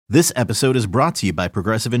This episode is brought to you by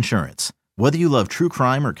Progressive Insurance. Whether you love true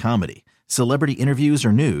crime or comedy, celebrity interviews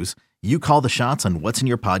or news, you call the shots on what's in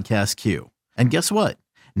your podcast queue. And guess what?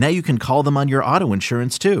 Now you can call them on your auto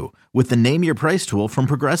insurance too with the Name Your Price tool from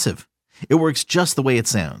Progressive. It works just the way it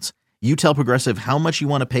sounds. You tell Progressive how much you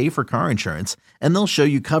want to pay for car insurance, and they'll show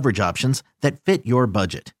you coverage options that fit your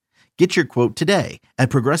budget. Get your quote today at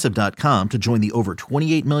Progressive.com to join the over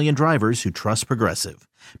 28 million drivers who trust Progressive.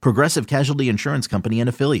 Progressive Casualty Insurance Company and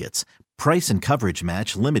Affiliates. Price and coverage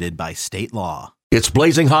match limited by state law. It's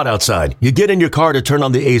blazing hot outside. You get in your car to turn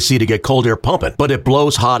on the AC to get cold air pumping, but it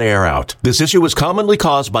blows hot air out. This issue is commonly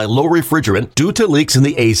caused by low refrigerant due to leaks in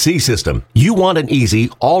the AC system. You want an easy,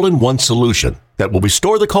 all-in-one solution that will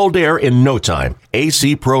restore the cold air in no time.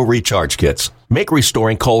 AC Pro Recharge Kits make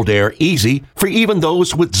restoring cold air easy for even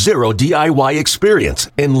those with zero DIY experience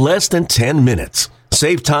in less than 10 minutes.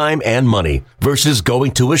 Save time and money versus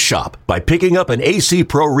going to a shop by picking up an AC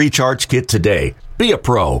Pro Recharge Kit today. Be a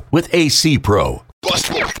pro with AC Pro.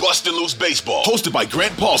 Bustin' Loose Baseball, hosted by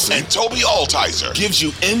Grant Paulson and Toby Altizer, gives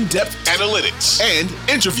you in-depth analytics and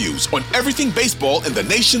interviews on everything baseball in the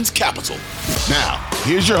nation's capital. Now,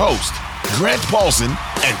 here's your host, Grant Paulson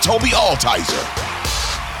and Toby Altizer.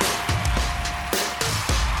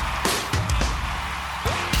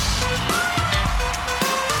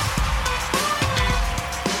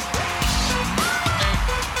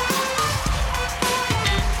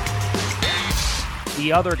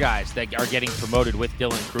 The other guys that are getting promoted with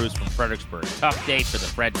Dylan Crews from Fredericksburg. Tough day for the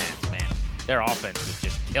Frednats, man. Their offense was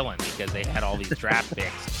just killing because they had all these draft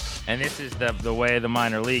picks. And this is the way of the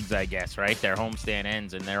minor leagues, I guess, right? Their homestand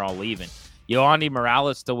ends and they're all leaving. Yohandy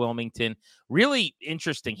Morales to Wilmington. Really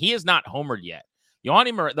interesting. He has not homered yet.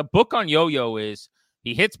 The book on Yo-Yo is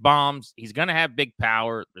he hits bombs. He's going to have big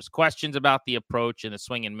power. There's questions about the approach and the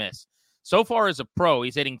swing and miss. So far as a pro,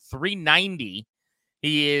 he's hitting .390.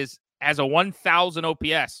 He has a 1,000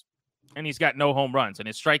 OPS, and he's got no home runs, and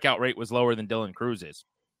his strikeout rate was lower than Dylan Crews's.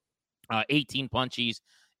 18 punchies,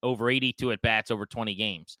 over 82 at-bats over 20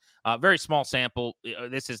 games. Very small sample.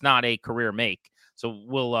 This is not a career make, so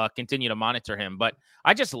we'll continue to monitor him. But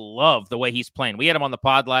I just love the way he's playing. We had him on the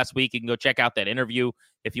pod last week. You can go check out that interview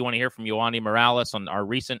if you want to hear from Yohandy Morales on our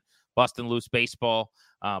recent Bustin' Loose Baseball.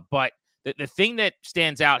 But the thing that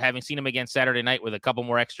stands out, having seen him again Saturday night with a couple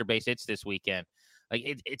more extra base hits this weekend,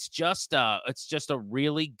 it's just a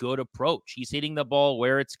really good approach. He's hitting the ball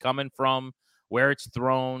where it's coming from, where it's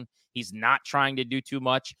thrown. He's not trying to do too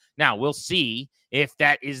much. Now, we'll see if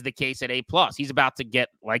that is the case at A+. He's about to get,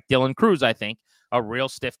 like Dylan Crews, I think, a real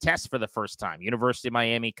stiff test for the first time. University of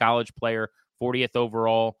Miami college player, 40th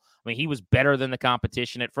overall. I mean, he was better than the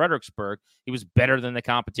competition at Fredericksburg. He was better than the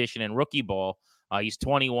competition in rookie ball. He's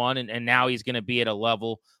 21, and now he's going to be at a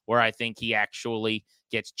level where I think he actually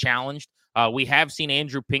gets challenged. We have seen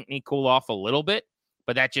Andrew Pinckney cool off a little bit,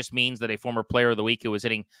 but that just means that a former player of the week who was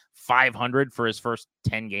hitting .500 for his first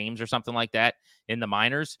 10 games or something like that in the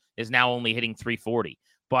minors is now only hitting .340.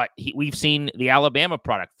 But we've seen the Alabama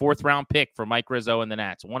product, 4th-round pick for Mike Rizzo and the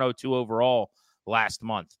Nats, 102 overall last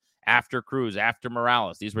month. After Crews, after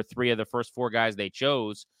Morales, these were 3 of the first 4 guys they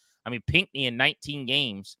chose. I mean, Pinckney in 19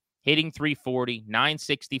 games, hitting .340,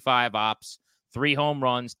 965 ops, 3 home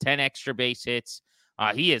runs, 10 extra base hits.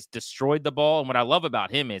 He has destroyed the ball, and what I love about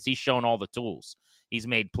him is he's shown all the tools. He's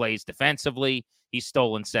made plays defensively. He's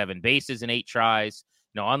stolen 7 bases in 8 tries.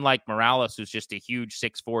 Unlike Morales, who's just a huge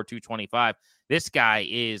 6'4", 225, this guy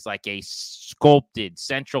is like a sculpted,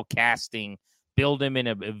 central casting, build him in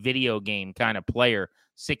a video game kind of player.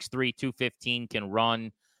 6'3", 215, can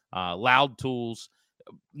run, loud tools.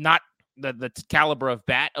 Not the caliber of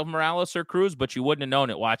bat of Morales or Crews, but you wouldn't have known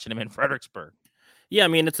it watching him in Fredericksburg. Yeah, I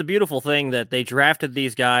mean, it's a beautiful thing that they drafted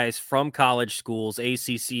these guys from college schools,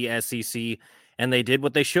 ACC, SEC, and they did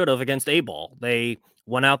what they should have against A-ball. They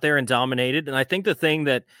went out there and dominated, and I think the thing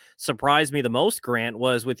that surprised me the most, Grant,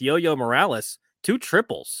 was with Yo-Yo Morales, 2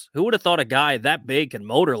 triples. Who would have thought a guy that big can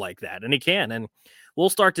motor like that? And he can, and we'll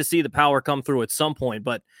start to see the power come through at some point,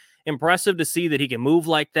 but impressive to see that he can move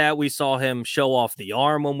like that. We saw him show off the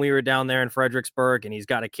arm when we were down there in Fredericksburg, and he's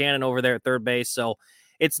got a cannon over there at third base, so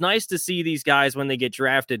it's nice to see these guys, when they get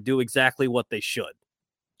drafted, do exactly what they should.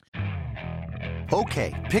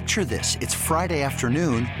 Okay, picture this. It's Friday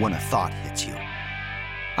afternoon when a thought hits you.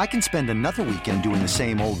 I can spend another weekend doing the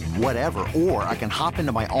same old whatever, or I can hop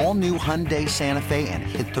into my all-new Hyundai Santa Fe and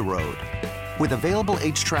hit the road. With available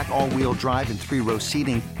H-Track all-wheel drive and 3-row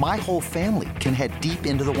seating, my whole family can head deep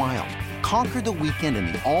into the wild. Conquer the weekend in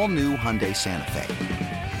the all-new Hyundai Santa Fe.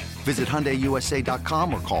 Visit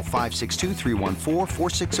HyundaiUSA.com or call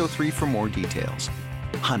 562-314-4603 for more details.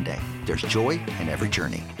 Hyundai, there's joy in every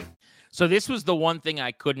journey. So this was the one thing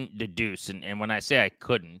I couldn't deduce. And when I say I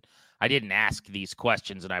couldn't, I didn't ask these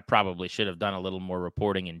questions, and I probably should have done a little more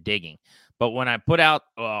reporting and digging. But when I put out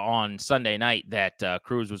on Sunday night that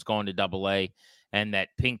Cruz was going to AA and that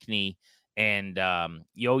Pinckney and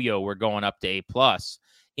Yo-Yo were going up to A+,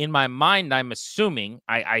 in my mind, I'm assuming,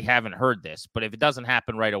 I haven't heard this, but if it doesn't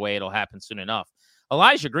happen right away, it'll happen soon enough.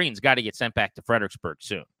 Elijah Green's got to get sent back to Fredericksburg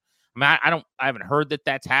soon. I mean, I haven't heard that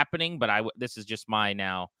that's happening, but this is just my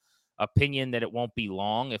now opinion that it won't be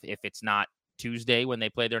long if it's not Tuesday when they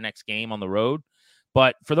play their next game on the road.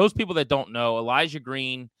 But for those people that don't know, Elijah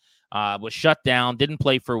Green was shut down, didn't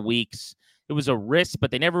play for weeks. It was a wrist,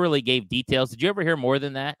 but they never really gave details. Did you ever hear more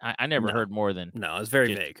than that? I never heard more than. No, it was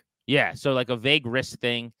very vague. Yeah, so like a vague wrist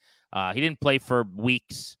thing. He didn't play for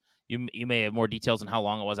weeks. You may have more details on how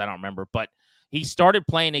long it was. I don't remember. But he started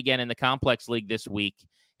playing again in the Complex League this week,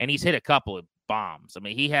 and he's hit a couple of bombs. I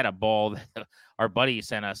mean, he had a ball that our buddy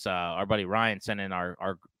sent us, our buddy Ryan sent in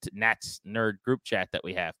our Nats nerd group chat that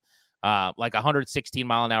we have. Like 116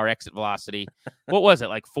 mile an hour exit velocity. What was it?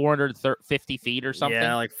 Like 450 feet or something?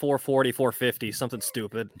 Yeah, like 440, 450, something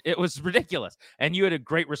stupid. It was ridiculous. And you had a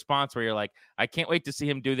great response where you're like, I can't wait to see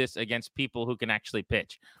him do this against people who can actually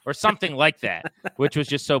pitch or something like that, which was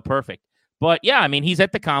just so perfect. But yeah, I mean, he's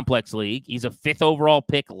at the Complex League. He's a 5th overall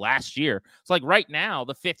pick last year. It's like right now,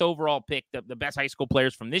 the 5th overall pick, the best high school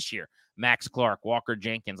players from this year, Max Clark, Walker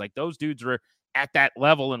Jenkins, like those dudes were at that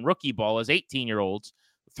level in rookie ball as 18-year-olds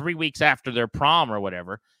 3 weeks after their prom or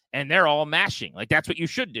whatever, and they're all mashing. Like that's what you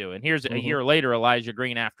should do. And here's a year later, Elijah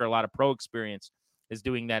Green, after a lot of pro experience, is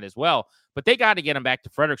doing that as well. But they got to get him back to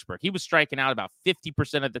Fredericksburg. He was striking out about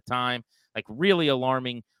 50% of the time, like really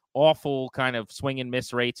alarming, awful kind of swing and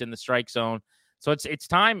miss rates in the strike zone. So it's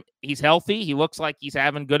time. He's healthy. He looks like he's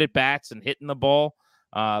having good at bats and hitting the ball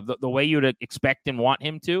the way you'd expect and want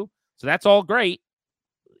him to. So that's all great.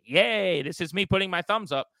 Yay. This is me putting my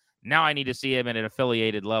thumbs up. Now I need to see him at an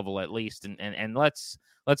affiliated level at least. And let's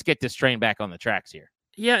get this train back on the tracks here.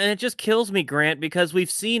 Yeah, and it just kills me, Grant, because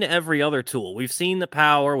we've seen every other tool. We've seen the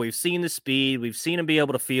power, we've seen the speed, we've seen him be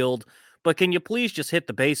able to field, but can you please just hit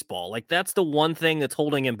the baseball? Like, that's the one thing that's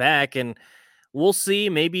holding him back, and we'll see.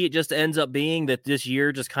 Maybe it just ends up being that this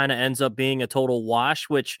year just kind of ends up being a total wash,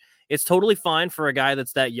 which it's totally fine for a guy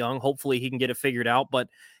that's that young. Hopefully he can get it figured out, but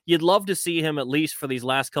you'd love to see him at least for these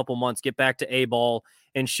last couple months get back to A-ball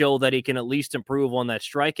and show that he can at least improve on that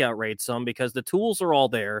strikeout rate some, because the tools are all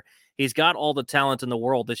there. He's got all the talent in the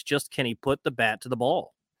world. It's just, can he put the bat to the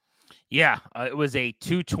ball? Yeah, it was a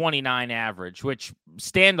 229 average, which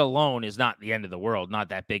standalone is not the end of the world, not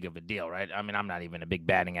that big of a deal, right? I mean, I'm not even a big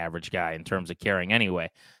batting average guy in terms of carrying anyway.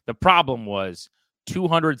 The problem was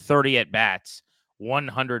 230 at-bats,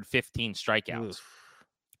 115 strikeouts. Oof.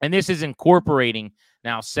 And this is incorporating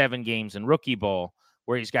now 7 games in rookie ball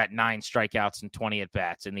where he's got 9 strikeouts and 20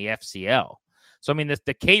 at-bats in the FCL. So, I mean,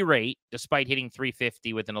 the K rate, despite hitting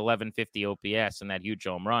 350 with an 1150 OPS and that huge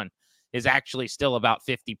home run, is actually still about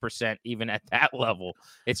 50% even at that level.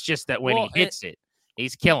 It's just that when he hits it,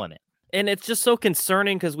 he's killing it. And it's just so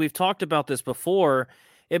concerning because we've talked about this before.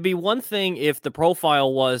 It'd be one thing if the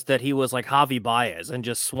profile was that he was like Javi Baez and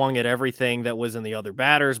just swung at everything that was in the other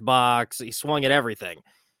batter's box. He swung at everything.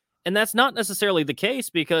 And that's not necessarily the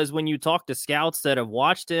case, because when you talk to scouts that have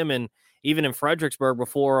watched him, and even in Fredericksburg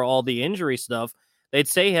before all the injury stuff, they'd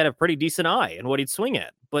say he had a pretty decent eye and what he'd swing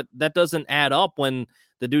at. But that doesn't add up when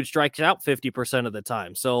the dude strikes out 50% of the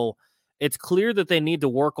time. So it's clear that they need to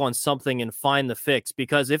work on something and find the fix,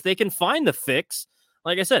 because if they can find the fix,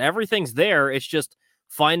 like I said, everything's there. It's just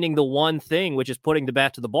finding the one thing, which is putting the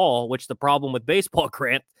bat to the ball, which the problem with baseball,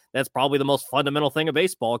 Grant, that's probably the most fundamental thing of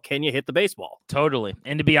baseball. Can you hit the baseball? Totally.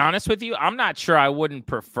 And to be honest with you, I'm not sure I wouldn't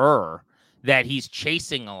prefer that he's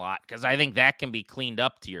chasing a lot, because I think that can be cleaned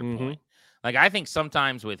up, to your point. Like, I think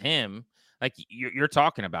sometimes with him, like you're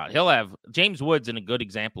talking about, he'll have James Wood's in a good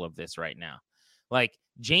example of this right now. Like,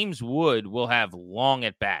 James Wood will have long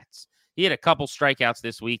at bats. He had a couple strikeouts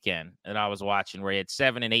this weekend that I was watching where he had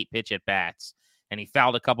 7 and 8 pitch at bats, and he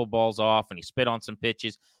fouled a couple balls off and he spit on some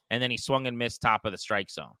pitches, and then he swung and missed top of the strike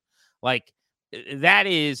zone. Like, that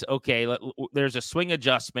is okay. There's a swing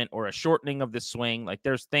adjustment or a shortening of the swing. Like,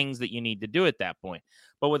 there's things that you need to do at that point.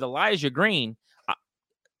 But with Elijah Green,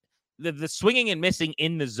 the swinging and missing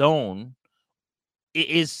in the zone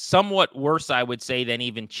is somewhat worse, I would say, than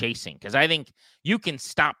even chasing, because I think you can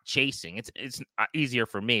stop chasing. It's easier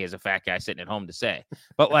for me as a fat guy sitting at home to say,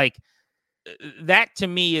 but like that to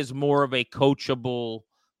me is more of a coachable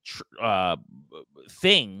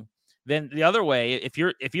thing than the other way. If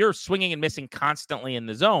you're swinging and missing constantly in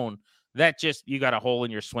the zone, that just, you got a hole in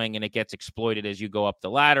your swing and it gets exploited as you go up the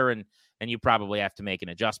ladder, and and you probably have to make an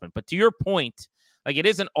adjustment. But to your point, like, it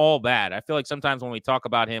isn't all bad. I feel like sometimes when we talk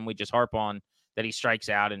about him, we just harp on that he strikes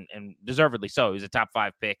out, and deservedly so. He's a top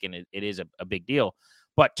 5 pick, and it is a big deal.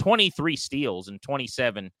 But 23 steals and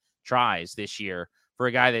 27 tries this year for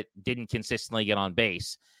a guy that didn't consistently get on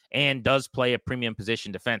base and does play a premium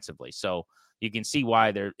position defensively. So you can see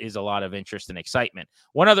why there is a lot of interest and excitement.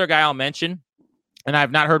 One other guy I'll mention, and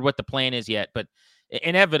I've not heard what the plan is yet, but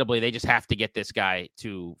inevitably they just have to get this guy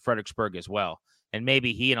to Fredericksburg as well. And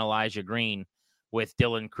maybe he and Elijah Green with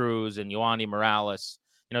Dylan Cruz and Yohandy Morales,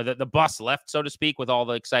 the bus left, so to speak, with all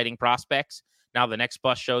the exciting prospects. Now the next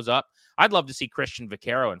bus shows up. I'd love to see Christian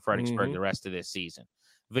Vaquero in Fredericksburg the rest of this season.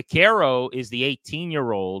 Vaquero is the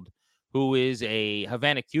 18-year-old who is a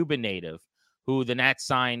Havana, Cuba native, who the Nats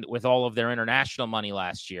signed with all of their international money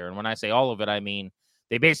last year. And when I say all of it, I mean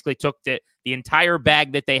they basically took the entire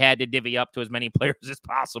bag that they had to divvy up to as many players as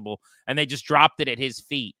possible, and they just dropped it at his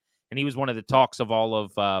feet. And he was one of the talks of all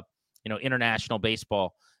of international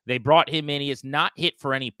baseball. They brought him in. He has not hit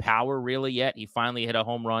for any power really yet. He finally hit a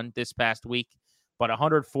home run this past week, but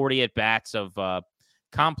 140 at-bats of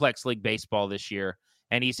complex league baseball this year,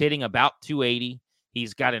 and he's hitting about 280.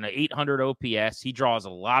 He's got an 800 OPS. He draws a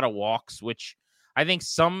lot of walks, which I think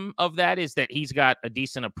some of that is that he's got a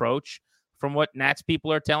decent approach from what Nats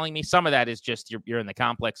people are telling me. Some of that is just you're in the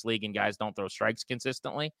complex league and guys don't throw strikes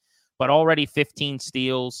consistently, but already 15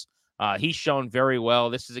 steals. He's shown very well.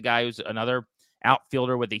 This is a guy who's another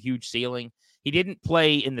outfielder with a huge ceiling. He didn't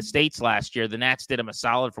play in the States last year. The Nats did him a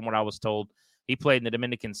solid from what I was told. He played in the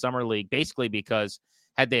Dominican Summer League basically because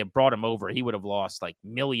had they brought him over, he would have lost like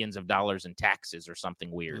millions of dollars in taxes or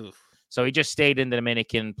something weird. Oof. So he just stayed in the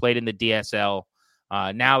Dominican, played in the DSL.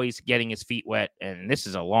 Now he's getting his feet wet, and this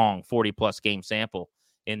is a long 40-plus game sample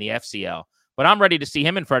in the FCL. But I'm ready to see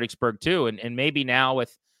him in Fredericksburg too, and maybe now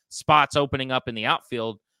with spots opening up in the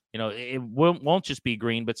outfield, it won't just be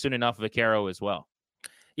Green, but soon enough Vaquero as well.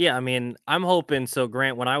 Yeah, I mean, I'm hoping. So,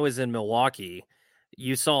 Grant, when I was in Milwaukee,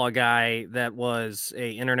 you saw a guy that was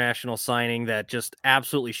a international signing that just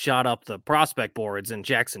absolutely shot up the prospect boards in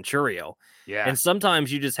Jackson Chourio. Yeah. And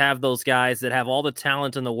sometimes you just have those guys that have all the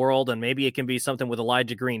talent in the world, and maybe it can be something with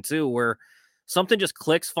Elijah Green too, where something just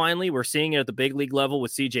clicks finally. We're seeing it at the big league level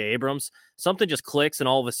with CJ Abrams. Something just clicks, and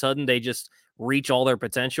all of a sudden they just reach all their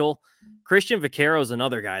potential. Christian Vaquero is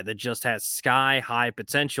another guy that just has sky-high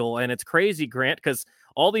potential, and it's crazy, Grant, because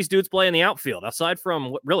all these dudes play in the outfield, aside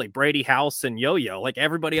from really Brady House and Yo-Yo. Like,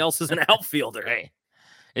 everybody else is an outfielder. Hey,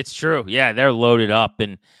 it's true. Yeah, they're loaded up.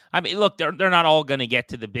 And, I mean, look, they're not all going to get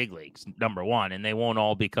to the big leagues, number one, and they won't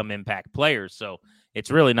all become impact players. So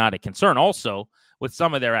it's really not a concern. Also, with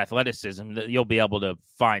some of their athleticism, you'll be able to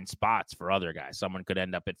find spots for other guys. Someone could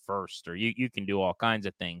end up at first, or you can do all kinds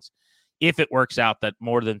of things if it works out that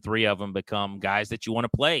more than 3 of them become guys that you want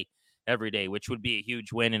to play every day, which would be a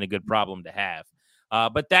huge win and a good problem to have.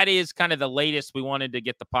 But that is kind of the latest. We wanted to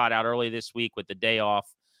get the pod out early this week with the day off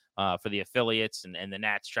for the affiliates and the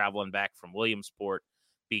Nats traveling back from Williamsport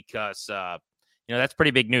because, that's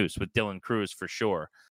pretty big news with Dylan Cruz for sure.